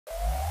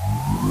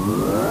Hey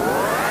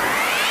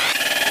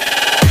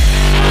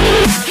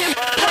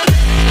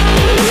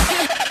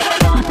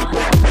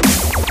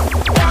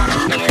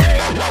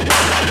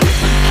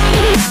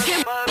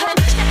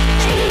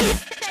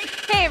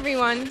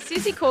everyone,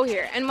 Suzie Cool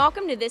here, and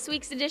welcome to this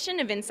week's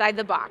edition of Inside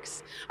the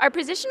Box. Our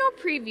positional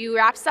preview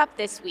wraps up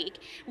this week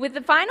with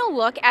the final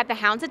look at the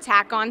Hounds'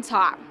 attack on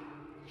top.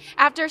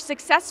 After a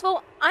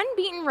successful,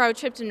 unbeaten road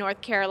trip to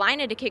North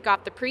Carolina to kick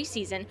off the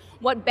preseason,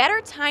 what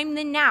better time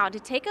than now to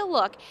take a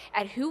look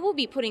at who will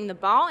be putting the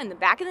ball in the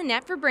back of the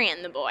net for Brant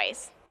and the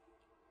boys.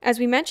 As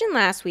we mentioned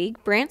last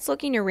week, Brant's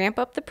looking to ramp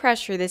up the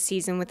pressure this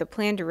season with a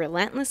plan to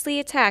relentlessly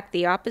attack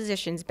the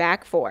opposition's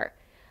back four.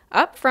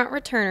 Up front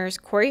returners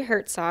Corey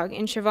Hertzog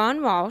and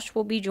Siobhan Walsh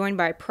will be joined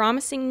by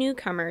promising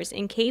newcomers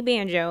in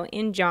Banjo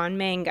and John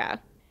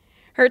Manga.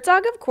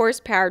 Hertzog, of course,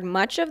 powered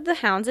much of the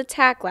Hounds'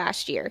 attack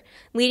last year,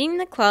 leading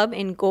the club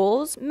in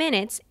goals,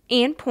 minutes,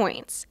 and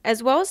points,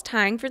 as well as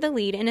tying for the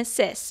lead in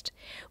assist.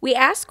 We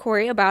asked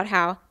Corey about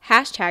how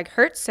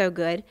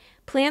 #HurtsSoGood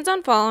plans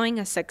on following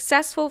a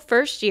successful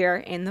first year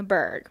in the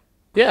Burgh.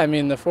 Yeah, I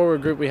mean, the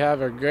forward group we have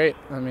are great.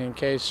 I mean,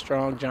 Kay's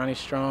strong, Johnny's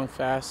strong,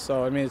 fast.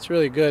 So, I mean, it's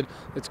really good.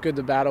 It's good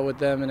to battle with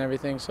them and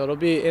everything. So it'll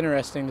be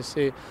interesting to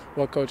see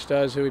what Coach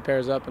does, who he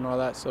pairs up and all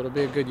that. So it'll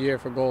be a good year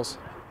for goals.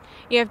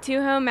 You have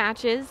 2 home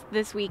matches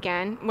this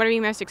weekend. What are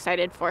you most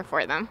excited for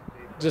them?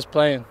 Just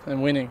playing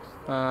and winning.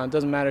 It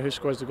doesn't matter who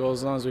scores the goals.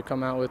 As long as we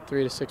come out with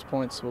 3 to 6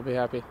 points, we'll be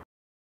happy.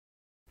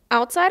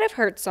 Outside of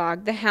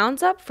Hertzog, the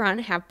Hounds up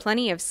front have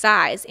plenty of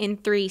size in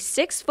 3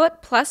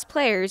 6-foot-plus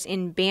players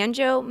in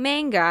Banjo,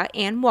 Manga,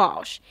 and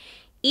Walsh,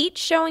 each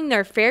showing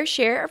their fair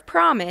share of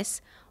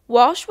promise.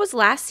 Walsh was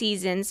last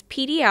season's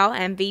PDL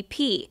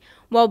MVP,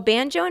 while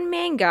Banjo and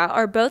Manga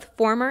are both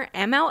former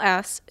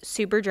MLS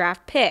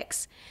Superdraft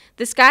picks.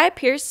 The sky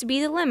appears to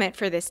be the limit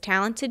for this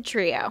talented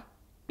trio.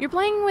 You're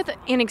playing with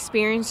an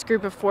experienced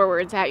group of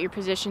forwards at your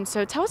position,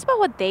 so tell us about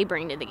what they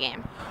bring to the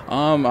game.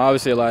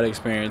 Obviously a lot of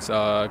experience.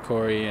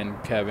 Corey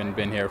and Kevin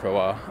been here for a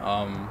while.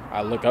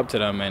 I look up to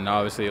them, and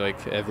obviously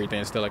like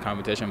everything's still a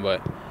competition,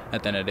 but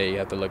at the end of the day you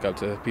have to look up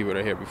to people that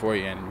are here before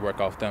you and work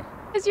off them.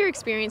 What has your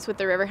experience with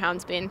the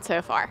Riverhounds been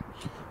so far?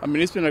 I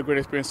mean, it's been a great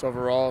experience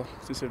overall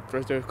since the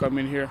first day of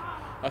coming here.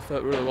 I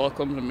felt really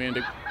welcome. I mean,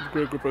 the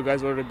great group of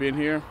guys already been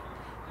here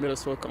made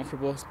us feel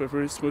comfortable. It's been a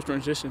very smooth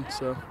transition,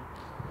 so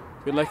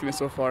been liking it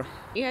so far.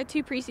 You had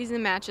 2 preseason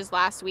matches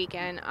last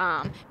weekend.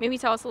 Maybe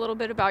tell us a little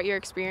bit about your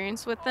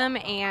experience with them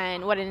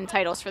and what it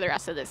entitles for the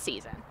rest of this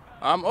season.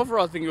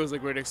 Overall, I think it was a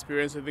great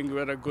experience. I think we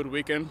had a good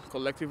weekend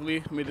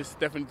collectively. I mean, there's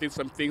definitely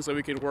some things that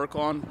we can work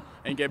on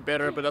and get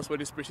better, but that's what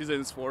this preseason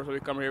is for. So we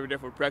come here every day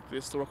for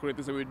practice to work on the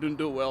things that we don't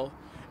do well,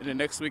 and the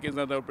next weekend is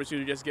another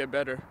opportunity to just get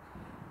better.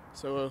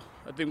 So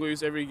I think we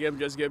use every game to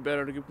just get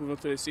better to keep moving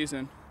through the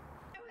season.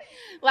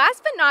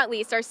 Last but not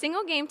least, our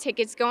single game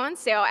tickets go on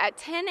sale at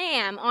 10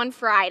 a.m. on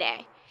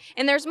Friday.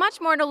 And there's much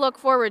more to look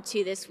forward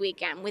to this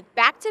weekend with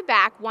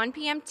back-to-back 1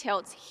 p.m.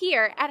 tilts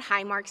here at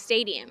Highmark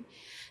Stadium.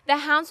 The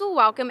Hounds will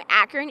welcome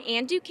Akron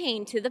and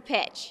Duquesne to the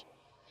pitch.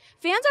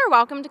 Fans are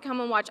welcome to come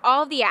and watch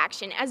all of the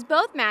action as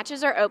both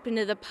matches are open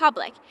to the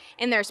public,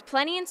 and there's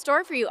plenty in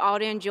store for you all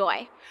to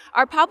enjoy.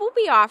 Our pub will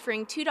be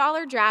offering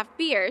 $2 draft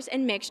beers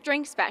and mixed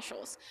drink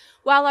specials,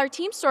 while our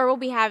team store will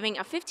be having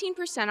a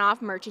 15%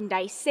 off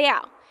merchandise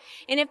sale.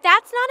 And if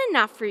that's not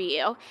enough for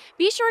you,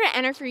 be sure to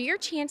enter for your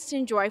chance to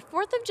enjoy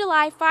 4th of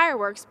July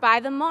fireworks by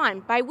the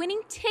Mon by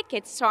winning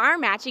tickets to our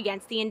match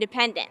against the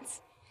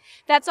Independents.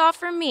 That's all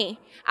from me.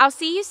 I'll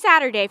see you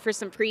Saturday for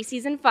some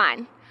preseason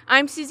fun.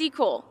 I'm Suzie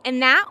Cool,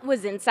 and that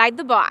was Inside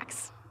the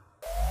Box.